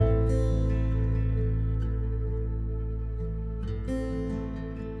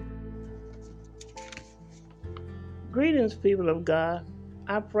Greetings, people of God.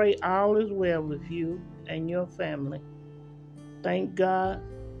 I pray all is well with you and your family. Thank God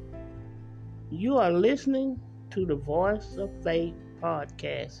you are listening to the Voice of Faith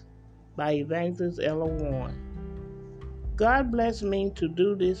podcast by Evangelist Ella Warren. God bless me to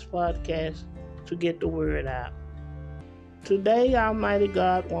do this podcast to get the word out. Today, Almighty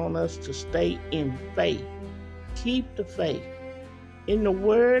God wants us to stay in faith. Keep the faith. In the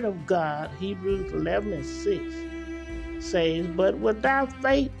Word of God, Hebrews 11:6 says, "But without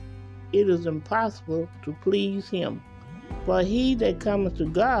faith it is impossible to please him. For he that cometh to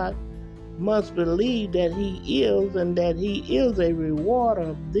God must believe that he is, and that he is a rewarder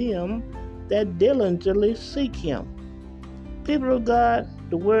of them that diligently seek him." People of God,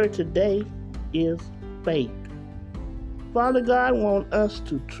 the word today is faith. Father God wants us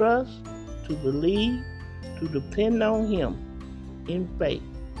to trust, to believe, to depend on him in faith.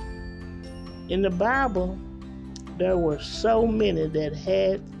 In the Bible, there were so many that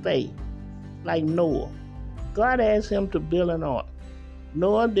had faith, like Noah. God asked him to build an ark.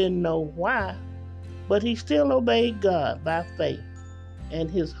 Noah didn't know why, but he still obeyed God by faith,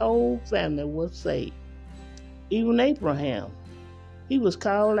 and his whole family was saved. Even Abraham, he was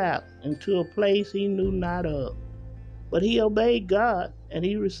called out into a place he knew not of, but he obeyed God, and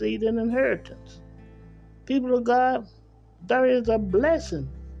he received an inheritance. People of God, there is a blessing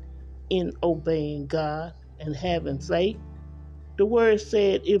in obeying God and having faith. The word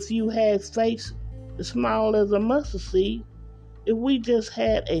said, if you had faith as small as a mustard seed, if we just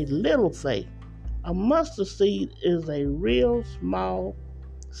had a little faith, a mustard seed is a real small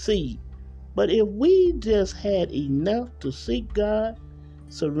seed. But if we just had enough to seek God,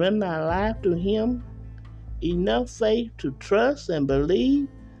 surrender our life to him, enough faith to trust and believe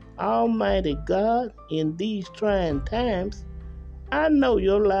Almighty God in these trying times, I know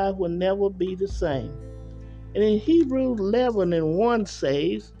your life will never be the same. And in Hebrews 11:1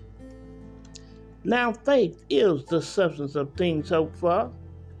 says, "Now faith is the substance of things hoped for,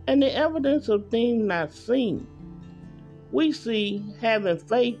 and the evidence of things not seen." We see having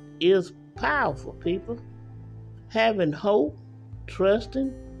faith is powerful, people. Having hope,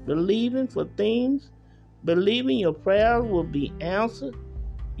 trusting, believing for things, believing your prayers will be answered.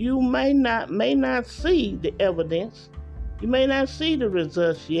 You may not see the evidence. You may not see the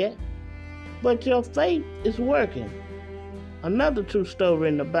results yet, but your faith is working. Another true story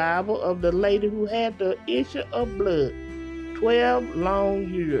in the Bible of the lady who had the issue of blood 12 long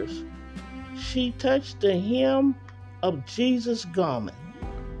years. She touched the hem of Jesus' garment,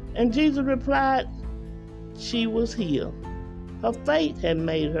 and Jesus replied she was healed. Her faith had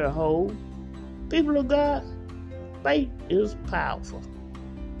made her whole. People of God, faith is powerful.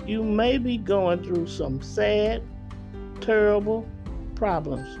 You may be going through some sad, terrible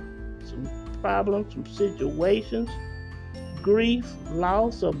problems, some situations, grief,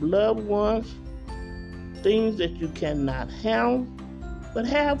 loss of loved ones, things that you cannot handle, but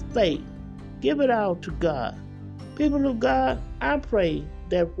have faith. Give it all to God. People of God, I pray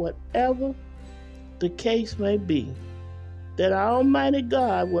that whatever the case may be, that Almighty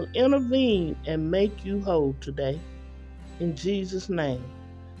God will intervene and make you whole today. In Jesus' name.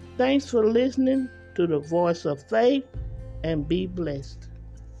 Thanks for listening to the Voice of Faith, and be blessed.